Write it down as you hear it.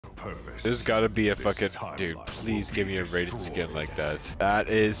purpose. There's gotta be a fucking dude. Please give me a Raiden skin like that. That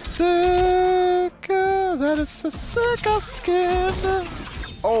is sick. That is a sick skin.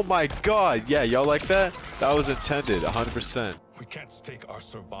 Oh my god. Yeah, y'all like that? That was intended. 100%. We can't stake our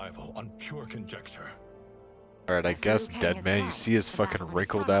survival on pure conjecture. Alright, I guess dead man. You see his fucking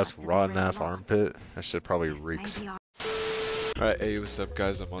wrinkled ass, rotten ass armpit? That shit probably reeks. Alright, hey, what's up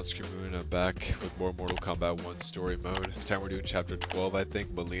guys? I'm on screen and I'm back with more Mortal Kombat 1 story mode. This time we're doing chapter 12, I think,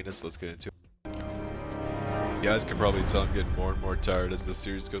 Mileena, so let's get into it. You guys can probably tell I'm getting more and more tired as the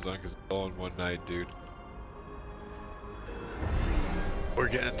series goes on because it's all in one night, dude. We're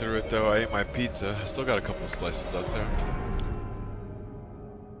getting through it though. I ate my pizza. I still got a couple of slices out there.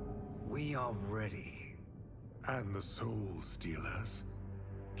 We are ready. And the Soul Stealers?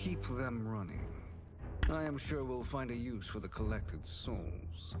 Keep them running. I am sure we'll find a use for the collected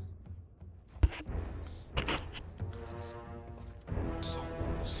souls.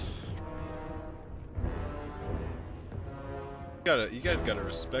 Souls. You guys gotta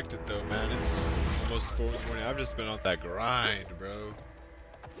respect it though, man. It's almost 4 in the morning. I've just been on that grind, bro.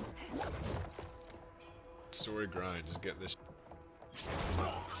 Story grind. Just get this.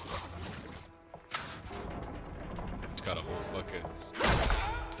 It's got a whole fucking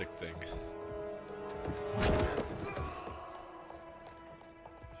stick thing.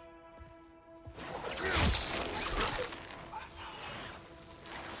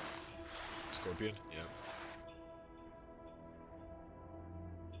 Scorpion? Yeah.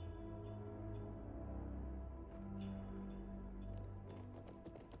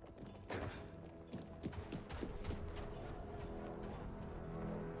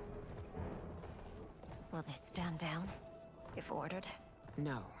 Will they stand down, if ordered?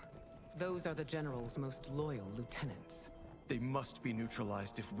 No. Those are the General's most loyal lieutenants. They must be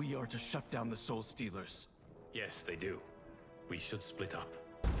neutralized if we are to shut down the Soul Stealers. Yes, they do. We should split up.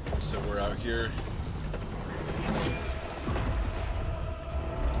 So we're out here.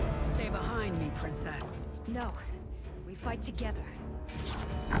 Stay behind me, Princess. No. We fight together.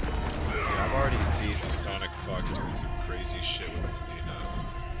 Yeah, I've already seen Sonic Fox doing some crazy shit with Mileena.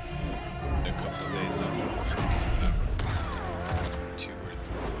 A couple of days afterwards, whatever. 2 or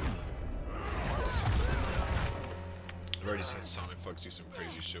 3. I've already seen Sonic Fox do some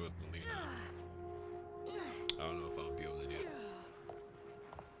crazy shit with Mileena. I don't know if I'll be able to do it.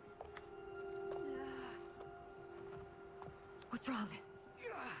 What's wrong?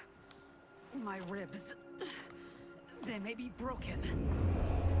 My ribs. They may be broken.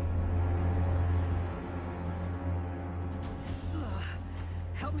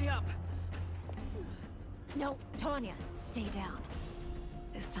 Help me up. No, Tanya, stay down.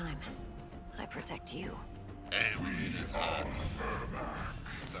 This time, I protect you. Damn, Mileena's hot.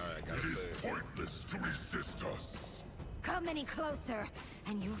 Sorry, I gotta say it. Pointless to resist us. Come any closer,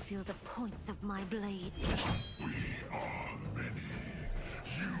 and you'll feel the points of my blades. We are many.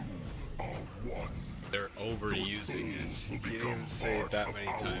 You are one. They're overusing it. You can't even say it that many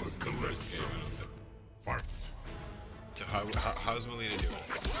times in the first game, I don't think. Fight. So how's Mileena doing?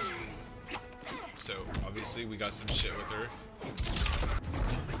 So, obviously we got some shit with her.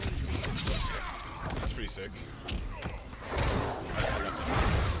 That's pretty sick. I got some.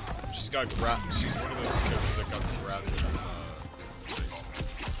 She's got she's one of those characters that got some grabs in her face.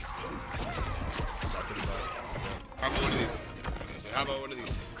 Talking about, how about one of these? I said, how about one of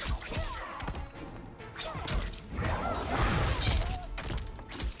these?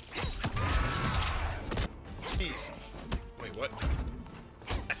 Wait, what?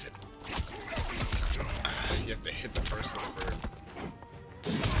 That's it. You have to hit the first one for.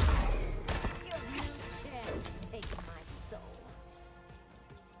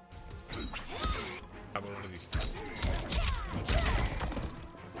 How about one of these?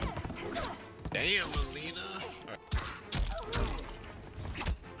 Damn, Mileena.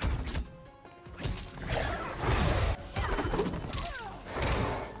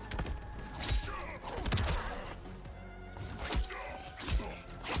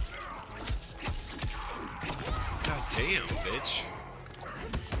 God damn, bitch.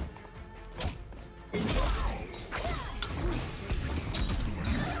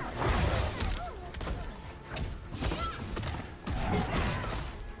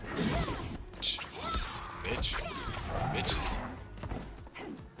 Bitches.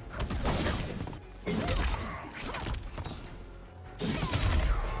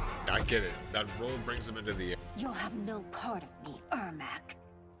 I get it. That roll brings them into the air. You'll have no part of me, Ermac.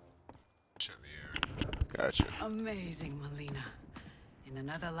 In the air. Gotcha. Amazing, Mileena. In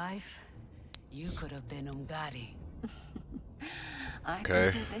another life, you could have been Umgadi. I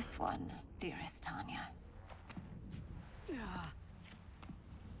prefer this one, dearest Tanya.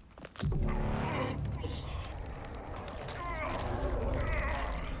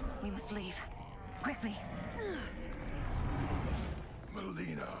 must leave. Quickly.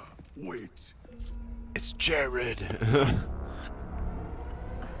 Mileena, wait. It's Jared.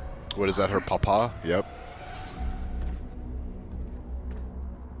 What is that, her papa? Yep.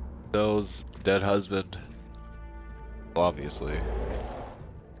 Bill's dead husband. Obviously.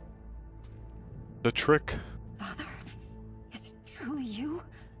 The trick. Father, is it truly you?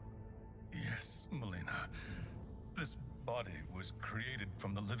 Yes, Mileena. This body was created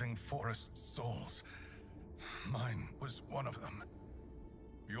from the living forest's souls. Mine was one of them.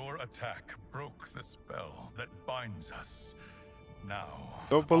 Your attack broke the spell that binds us. Now,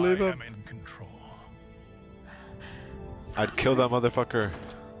 Don't believe I him. am in control. I'd kill that motherfucker.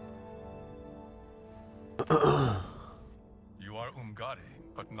 You are Umgadi,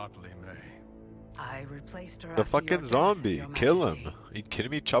 but not Li Mei. I replaced her The after your fucking death, zombie. Your Kill Majesty. him. Are you kidding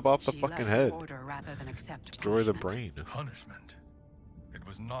me? Chop off the She fucking left head. order rather than accept Destroy the punishment. brain. Punishment. It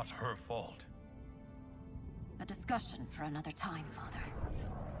was not her fault. A discussion for another time, Father.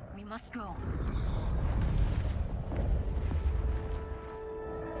 We must go.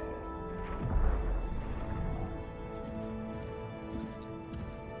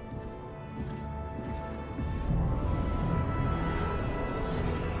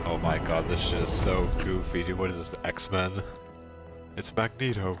 Oh my god, this shit is so goofy, dude. What is this, the X-Men? It's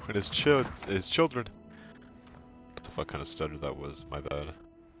Magneto and his children. What the fuck kind of stutter that was? My bad.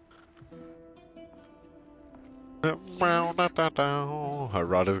 I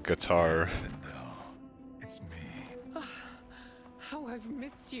brought his guitar. Sindel, it's me. How I've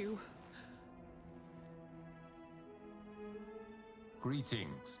missed you.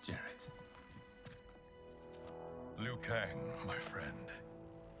 Greetings, Jared. Liu Kang, my friend.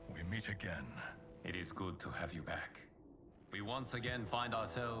 We meet again. It is good to have you back. We once again find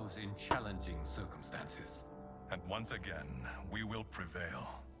ourselves in challenging circumstances. And once again, we will prevail.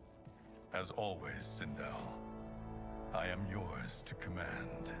 As always, Sindel, I am yours to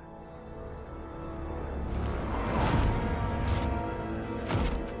command.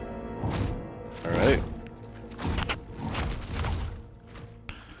 Alright.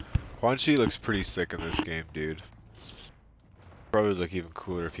 Quan Chi looks pretty sick in this game, dude. Probably look even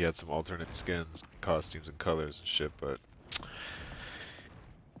cooler if he had some alternate skins, costumes, and colors and shit, but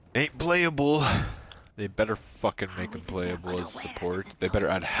ain't playable. They better fucking make him playable as support. They better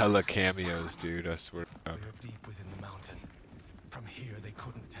add hella cameos, dude. I swear. We are deep within the mountain. From here, they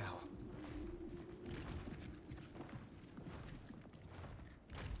couldn't tell.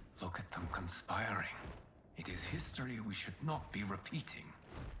 Look at them conspiring. It is history we should not be repeating.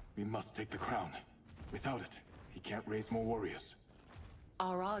 We must take the crown. Without it, he can't raise more warriors.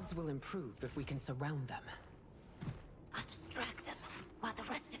 Our odds will improve if we can surround them. I'll distract them while the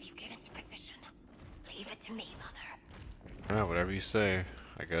rest of you get into position. Leave it to me, Mother. Yeah, whatever you say,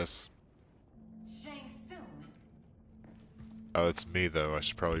 I guess. Shang Tsung. Oh, it's me though. I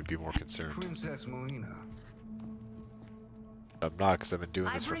should probably be more concerned. Princess Mileena. I'm not, because I've been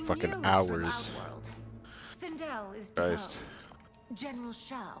doing this for bring fucking news hours. from Outworld. Sindel is Christ. deposed. General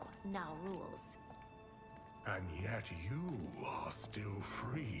Shao now rules. And yet you are still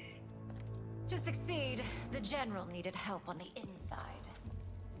free. To succeed, the General needed help on the inside.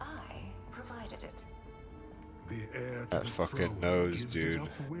 I provided it. The heir to That the fucking throne nose, gives dude. it up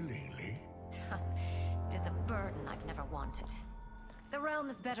willingly. It is a burden I've never wanted. The realm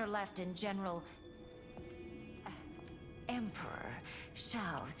is better left in General... Emperor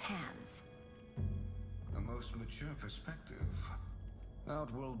Shao's hands. A most mature perspective.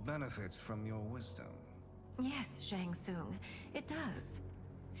 Outworld benefits from your wisdom. Yes, Shang Tsung, it does.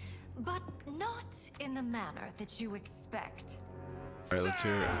 But not in the manner that you expect. Alright, let's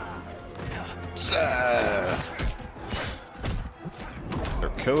hear it. They're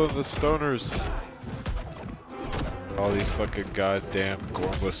killing the stoners. All these fucking goddamn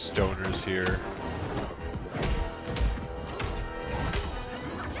gormless stoners here.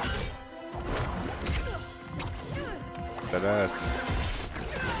 That ass.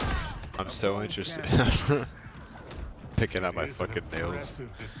 I'm so interested. Picking out my fucking nails. Impressive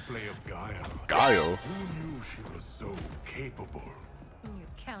display of guile. Guile? Who knew she was so capable? You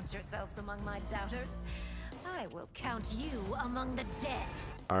count yourselves among my doubters. I will count you among the dead.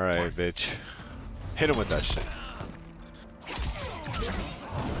 Alright, bitch. Hit him with that shit.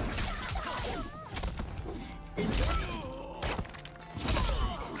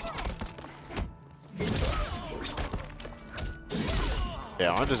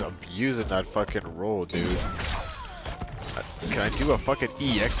 Yeah, I'm just abusing that fucking roll, dude. Can I do a fucking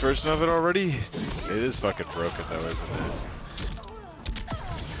EX version of it already? It is fucking broken though, isn't it?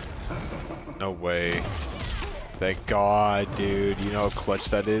 No way. Thank God, dude. You know how clutch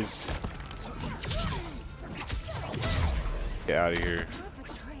that is? Get out of here. Your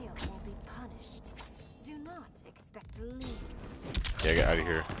betrayal will be punished. Do not expect to leave. Yeah, get out of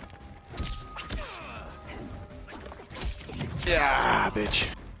here. Yeah, bitch.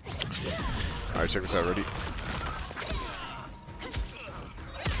 Alright, check this out. Ready?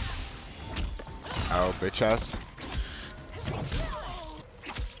 Oh, bitch ass.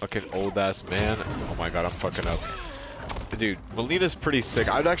 Fucking old ass man. Oh my god, I'm fucking up. Dude, Mileena's pretty sick.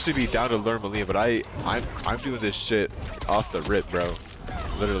 I'd actually be down to learn Mileena, but I'm doing this shit off the rip, bro.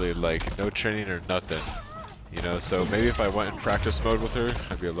 Literally, like, no training or nothing. You know, so maybe if I went in practice mode with her,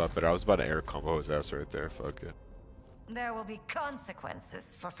 I'd be a lot better. I was about to air combo his ass right there. Fuck it. There will be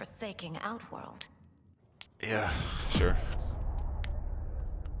consequences for forsaking Outworld. Yeah, sure.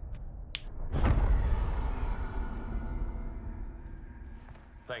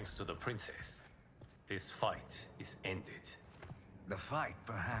 Thanks to the princess, this fight is ended. The fight,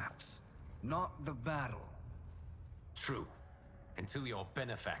 perhaps. Not the battle. True. Until your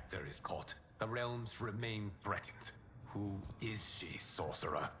benefactor is caught, the realms remain threatened. Who is she,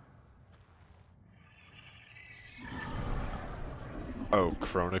 sorcerer? Oh,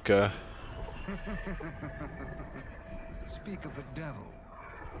 Kronika. Speak of the devil.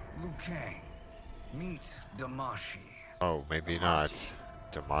 Liu Kang. Meet Damashi. Oh, maybe not.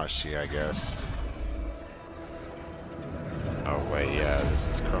 Damashi, I guess. Oh wait, yeah, this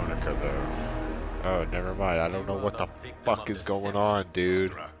is Kronika though. Oh, never mind. I don't know what the fuck is going on,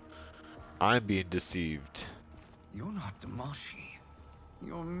 dude. I'm being deceived. You're not Damashi.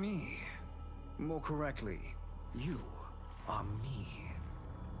 You're me. More correctly, you are me.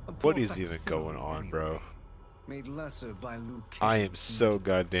 What is even going on, bro? Made lesser by Liu Kang. I am so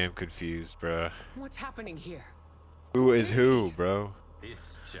goddamn confused, bro. What's happening here? Who is who, bro?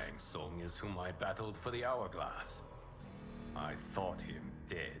 This Shang Tsung is whom I battled for the Hourglass. I thought him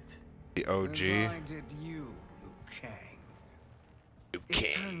dead. The OG. As I did you, Liu Kang.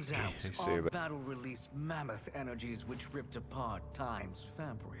 It turns out our battle released mammoth energies which ripped apart time's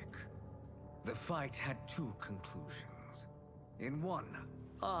fabric. The fight had two conclusions. In one,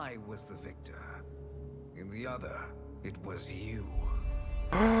 I was the victor. In the other, it was you.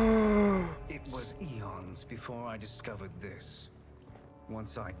 It was eons before I discovered this.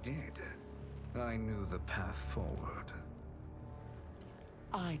 Once I did, I knew the path forward.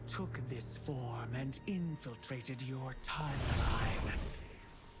 I took this form and infiltrated your timeline.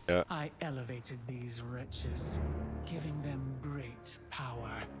 Yeah. I elevated these wretches, giving them great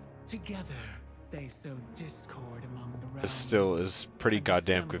power. Together, they sowed discord among the realms. This still is pretty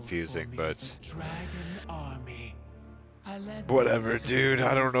goddamn confusing, but Dragon army. whatever, dude.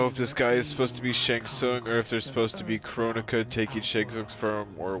 I don't know if this guy is supposed to be Shang Tsung or if they're supposed to be Kronika taking Shang Tsung's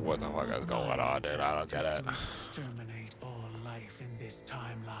form or what the fuck is going on, dude. I don't get it. Exterminate all life in this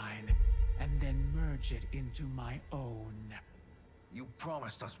timeline and then merge it into my own. You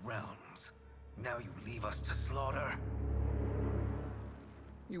promised us realms. Now you leave us to slaughter?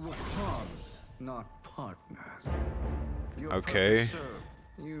 You were pawns, not partners. Your okay. purpose served,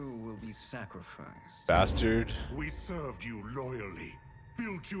 you will be sacrificed. Bastard. We served you loyally.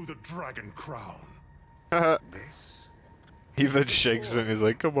 Built you the dragon crown. This? Even Shang Tsung is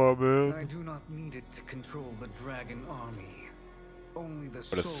like, come on, man. I do not need it to control the dragon army. Only the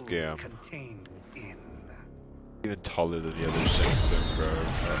What a souls scam. contained within. Even taller than the other Shang Tsung, bro.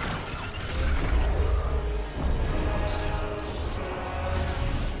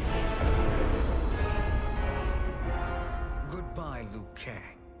 Goodbye, Liu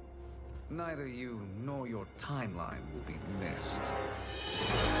Kang. Neither you nor your timeline will be missed.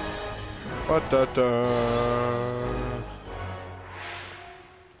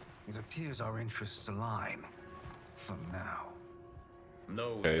 It appears our interests align. For now.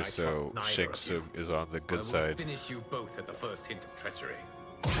 No, Okay, so Shang Tsung is on the good side. I will finish you both at the first hint of treachery.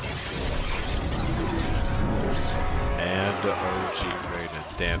 And OG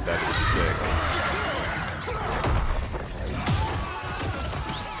Raiden. Damn, that is sick.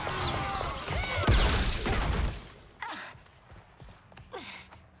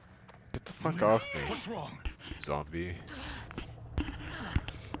 Get the fuck off me. What's wrong? Zombie.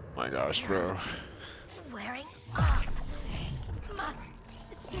 My gosh, bro. Wearing off. Must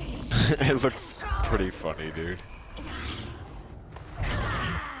stay. It looks pretty funny, dude.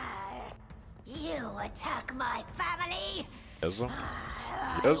 You attack my family. Yes,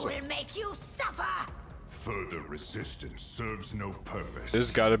 I will make you suffer. Further resistance serves no purpose.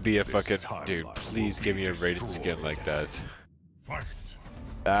 There's gotta be a fucking dude. Please give me a Raiden skin like that. Fight.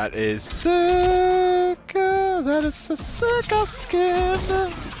 That is sick. That is a sick skin.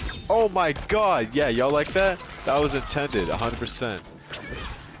 Oh my god. Yeah, y'all like that? That was intended, 100%.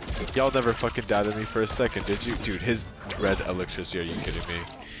 Y'all never fucking doubted me for a second, did you? Dude, his red electricity, are you kidding me?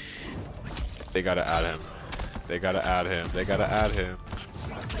 They gotta add him. They gotta add him. They gotta add him.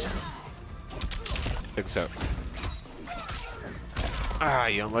 Check this out. Ah,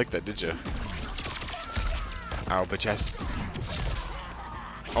 you don't like that, did you? Ow, bitch ass.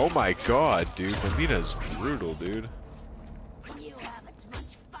 Oh my god, dude. Mileena's brutal, dude.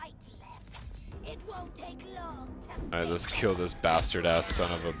 Alright, let's kill this bastard ass son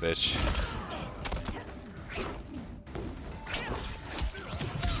of a bitch.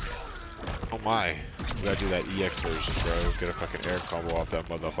 Oh my. We gotta do that EX version, bro. Get a fucking air combo off that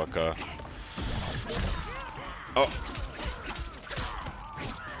motherfucker. Oh.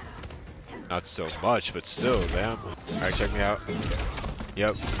 Not so much, but still, damn. Alright, check me out.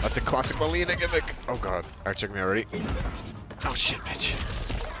 Yep, that's a classic Mileena gimmick. Oh god. Alright, check me out, ready? Oh shit, bitch.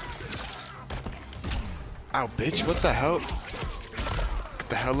 Ow, bitch, what the hell? Get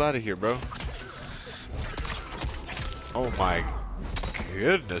the hell out of here, bro. Oh my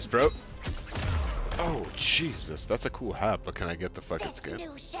goodness, bro. Oh, Jesus, that's a cool hat, but can I get the fucking skin?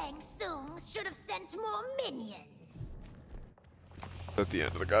 New Shang Tsung should have sent more minions. At the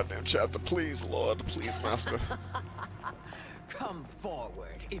end of the goddamn chapter, please, Lord, please, Master. Come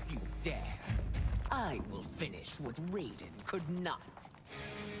forward if you dare. I will finish what Raiden could not.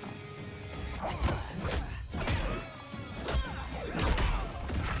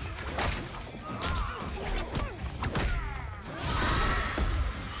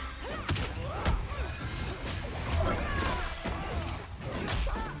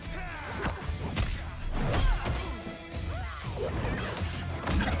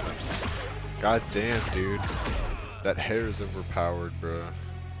 God damn, dude. That hair is overpowered, bro.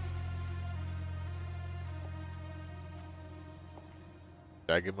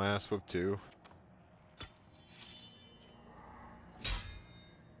 Did I get my ass whipped too?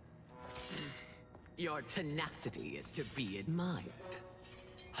 Your tenacity is to be admired.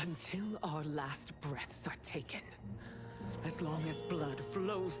 Until our last breaths are taken, as long as blood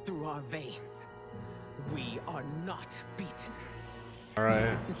flows through our veins, we are not beaten.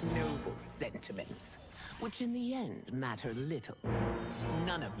 Alright. Noble sentiments, which in the end matter little.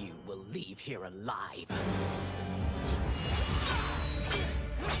 None of you will leave here alive.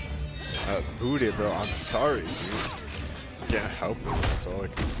 Booty, bro, I'm sorry, dude. Can't help it, that's all I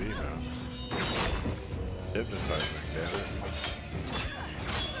can see now. Hypnotizing, damn it.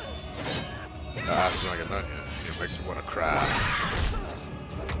 Ah, it's not getting done yet. It makes me want to cry.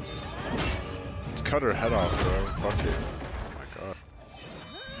 Let's cut her head off, bro. Fuck it. Oh my god.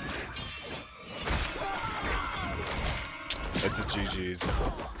 It's a GG's.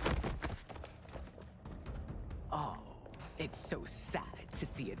 Oh, it's so sad to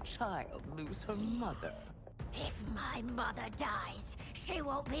see a child lose her mother. If my mother dies, she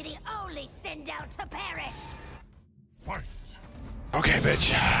won't be the only send out to perish. Fight. Okay,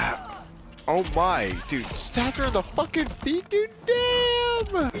 bitch. Oh my, dude, stab her in the fucking feet, dude.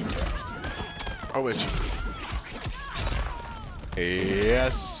 Damn. Oh, bitch.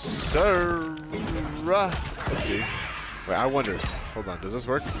 Yes, sir. Oopsie. Wait, I wonder. Hold on, does this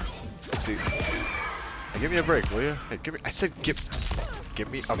work? Oopsie. Hey, give me a break, will ya? Hey, give me. I said give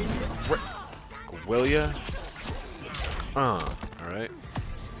me a break. Will ya? Alright.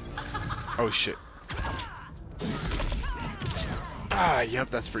 Oh shit. Ah, yep,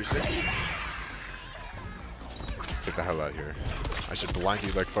 that's pretty sick. Get the hell out of here. I should blind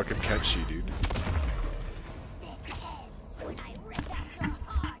you like fucking Kenshi, dude.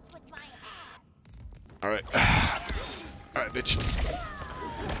 Alright. Alright, bitch.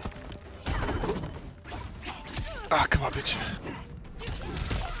 Ah, come on, bitch.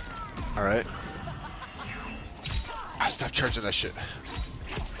 Alright. Ah, stop charging that shit.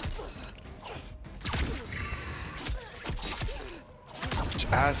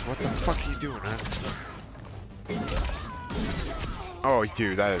 Bitch ass, what the fuck are you doing, man? Oh,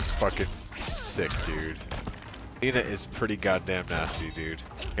 dude, that is fucking sick, dude. Mileena is pretty goddamn nasty, dude.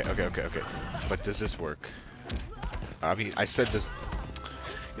 Okay. But does this work? I mean, I said this.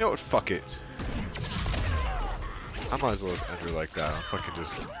 You know what? Fuck it. I might as well just end her like that. I'm fucking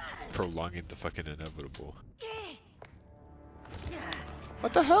just prolonging the fucking inevitable.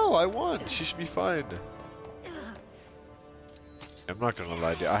 What the hell? I won. She should be fine. I'm not gonna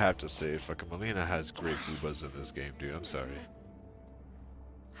lie, dude. I have to say, fucking Mileena has great boobas in this game, dude. I'm sorry.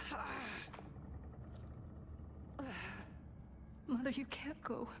 Mother, you can't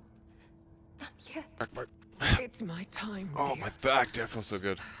go. Not yet. It's my time, Oh, dear. my back, that feels so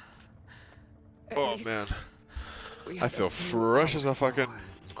good. At Oh least man, we I have feel a few fresh as a hours fucking more.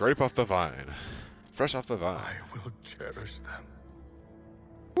 grape off the vine. Fresh off the vine. I will cherish them.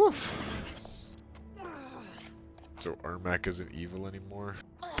 Woof. So Ermac isn't evil anymore?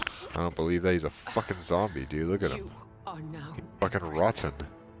 I don't believe that. He's a fucking zombie, dude. Look at him. Are now He's fucking rotten.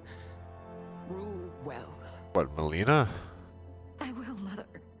 Rule well. What, Mileena? I will, Mother.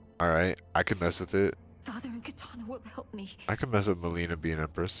 Alright, I can mess with it. Father and Katana will help me. I can mess with Mileena being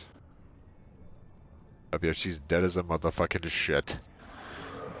Empress. Up here, she's dead as a motherfucking shit.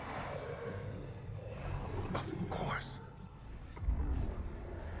 Of course.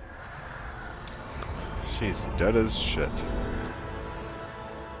 She's dead as shit.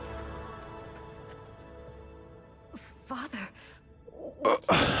 Father,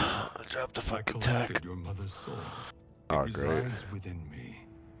 drop the fucking tack. Your mother's soul. Oh, It great. resides within me.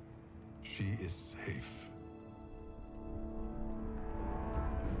 She is safe.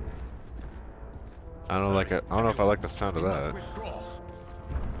 I don't like it. I don't know if I like the sound of that.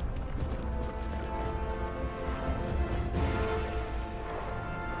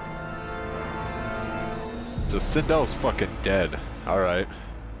 So Sindel's fucking dead. Alright.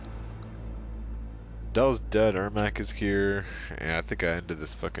 Dell's dead, Ermac is here, and I think I ended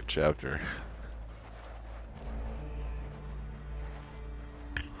this fucking chapter.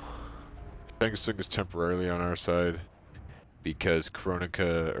 Shang Tsung is temporarily on our side because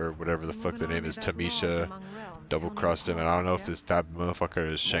Kronika, or whatever the fuck the name is, Tamisha, double-crossed him, and I don't know if this that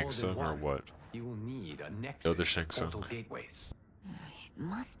motherfucker is Shang Tsung or what. You will need a nexus No, they're Shang Tsung. portal gateways. It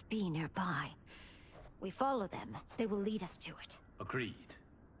must be nearby. We follow them. They will lead us to it. Agreed.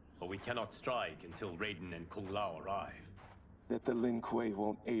 But we cannot strike until Raiden and Kung Lao arrive. That the Lin Kuei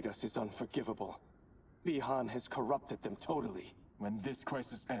won't aid us is unforgivable. Bihan has corrupted them totally. When this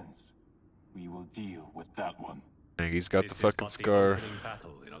crisis ends, we will deal with that one. And he's got This the is fucking but the scar. opening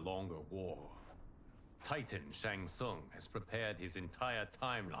battle in a longer war. Titan Shang Tsung has prepared his entire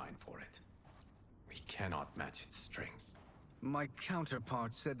timeline for it. We cannot match its strength. My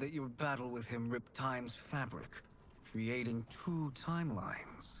counterpart said that your battle with him ripped time's fabric, creating 2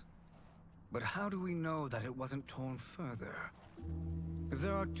 timelines. But how do we know that it wasn't torn further? If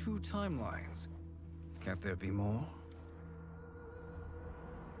there are 2 timelines, can't there be more?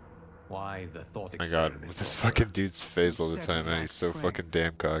 Why the thought Oh my god, experiment? with this fucking dude's face all the time, man, he's so Strength. fucking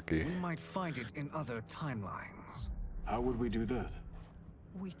damn cocky. We might find it in other timelines. How would we do that?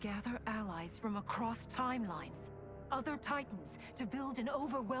 We gather allies from across timelines, other titans, to build an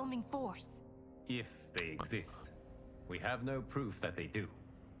overwhelming force. If they exist. We have no proof that they do.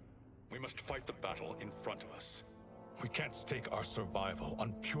 We must fight the battle in front of us. We can't stake our survival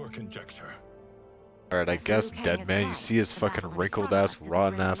on pure conjecture. Alright, I guess dead man, you see his fucking wrinkled ass,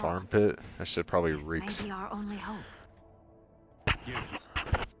 rotten ass armpit? That shit probably reeks. This may be our only hope. Gears,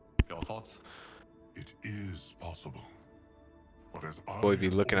 your thoughts? It is possible. But as I Boy, be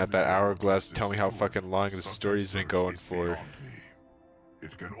am looking at only that the hourglass, steward, tell me how fucking long the such a story's been search going is for. beyond me.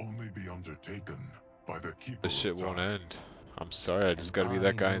 It can only be undertaken by the keeper This shit of won't time. end. I'm sorry, I just gotta be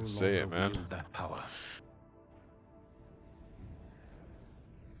that guy and say it, man. That power.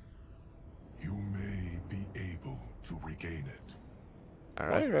 You may be able to regain it.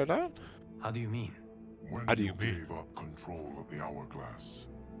 Alright, right on. How do you mean? When How do you mean? gave up control of the hourglass,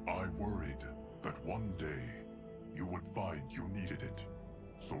 I worried that one day you would find you needed it.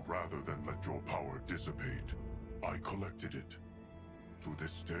 So rather than let your power dissipate, I collected it. To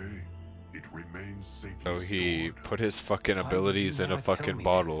this day, it remains safely So he stored. put his fucking Why did abilities you in a never tell fucking me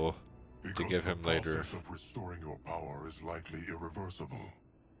bottle to Because give the him later. process of restoring your power is likely irreversible.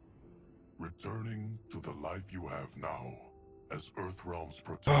 Returning to the life you have now, as Earthrealm's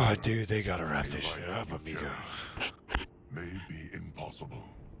protector. Oh, dude, they gotta wrap a this shit life up, you amigo. cherish, may be impossible.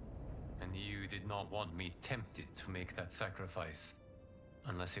 And you did not want me tempted to make that sacrifice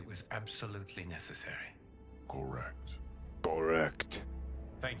unless it was absolutely necessary. Correct. Correct.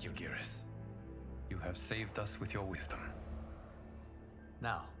 Thank you, Geras. You have saved us with your wisdom.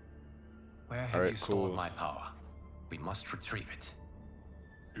 Now, where have Alright, you cool. stored my power? We must retrieve it.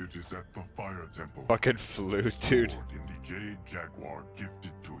 It is at the Fire Temple. Fucking flu, dude. Stored in the Jade Jaguar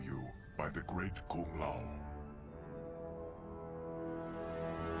gifted to you by the great Kung Lao.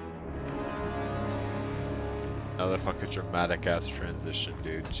 Another fucking dramatic ass transition,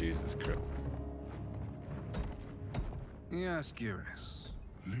 dude. Jesus Christ. Yes, Geras.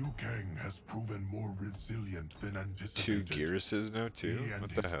 Liu Kang has proven more resilient than 2 anticipated. Gearuses now, too? He and What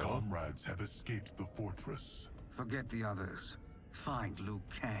the his hell? comrades have escaped the fortress. Forget the others. Find Liu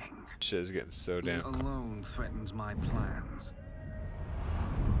Kang. Shit is getting so He damn. alone threatens my plans.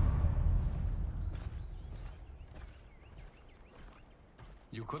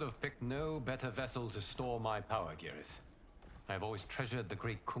 You could have picked no better vessel to store my power, Geras. I have always treasured the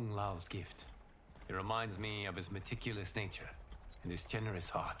great Kung Lao's gift. He reminds me of his meticulous nature and his generous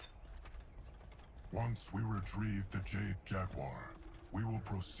heart. Once we retrieve the Jade Jaguar, we will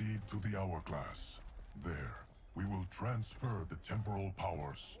proceed to the Hourglass. There, we will transfer the temporal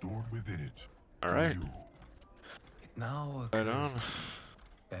power stored within it to you. It now occurs to me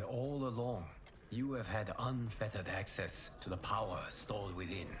that all along, you have had unfettered access to the power stored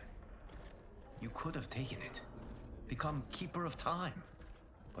within. You could have taken it, become Keeper of Time,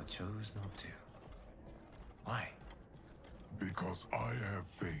 but chose not to. Why? Because I have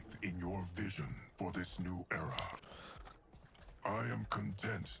faith in your vision for this new era. I am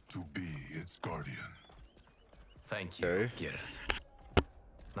content to be its guardian. Thank you, Geras.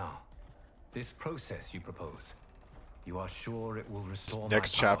 Now, this process you propose, you are sure it will restore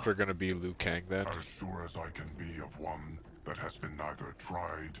Next my power? chapter gonna be Liu Kang then? As sure as I can be of one that has been neither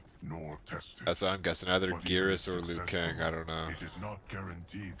tried nor tested. That's what I'm guessing, either But Geras even or if Liu Kang, I don't know. It is not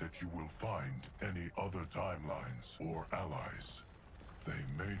guaranteed that you will find any other timelines or allies. They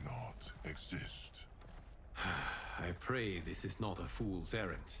may not exist. I pray this is not a fool's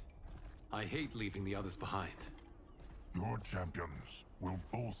errand. I hate leaving the others behind. Your champions will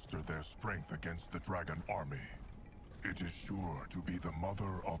bolster their strength against the Dragon Army. It is sure to be the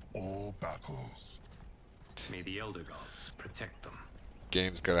mother of all battles. May the Elder Gods protect them.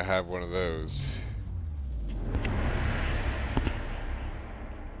 Game's gotta have one of those.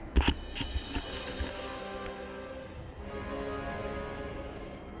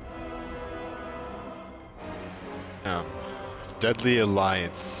 Deadly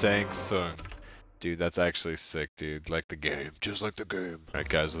Alliance, Shang Tsung. Dude, that's actually sick, dude. Like the game. Just like the game. Alright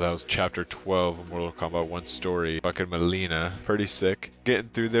guys, well, that was chapter 12 of Mortal Kombat 1 Story. Fucking Mileena. Pretty sick. Getting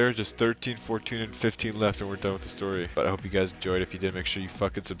through there. Just 13, 14, and 15 left and we're done with the story. But I hope you guys enjoyed. If you did, make sure you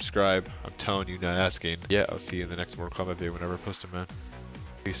fucking subscribe. I'm telling you, not asking. Yeah, I'll see you in the next Mortal Kombat video whenever I post it, man.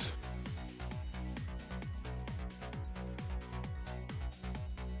 Peace.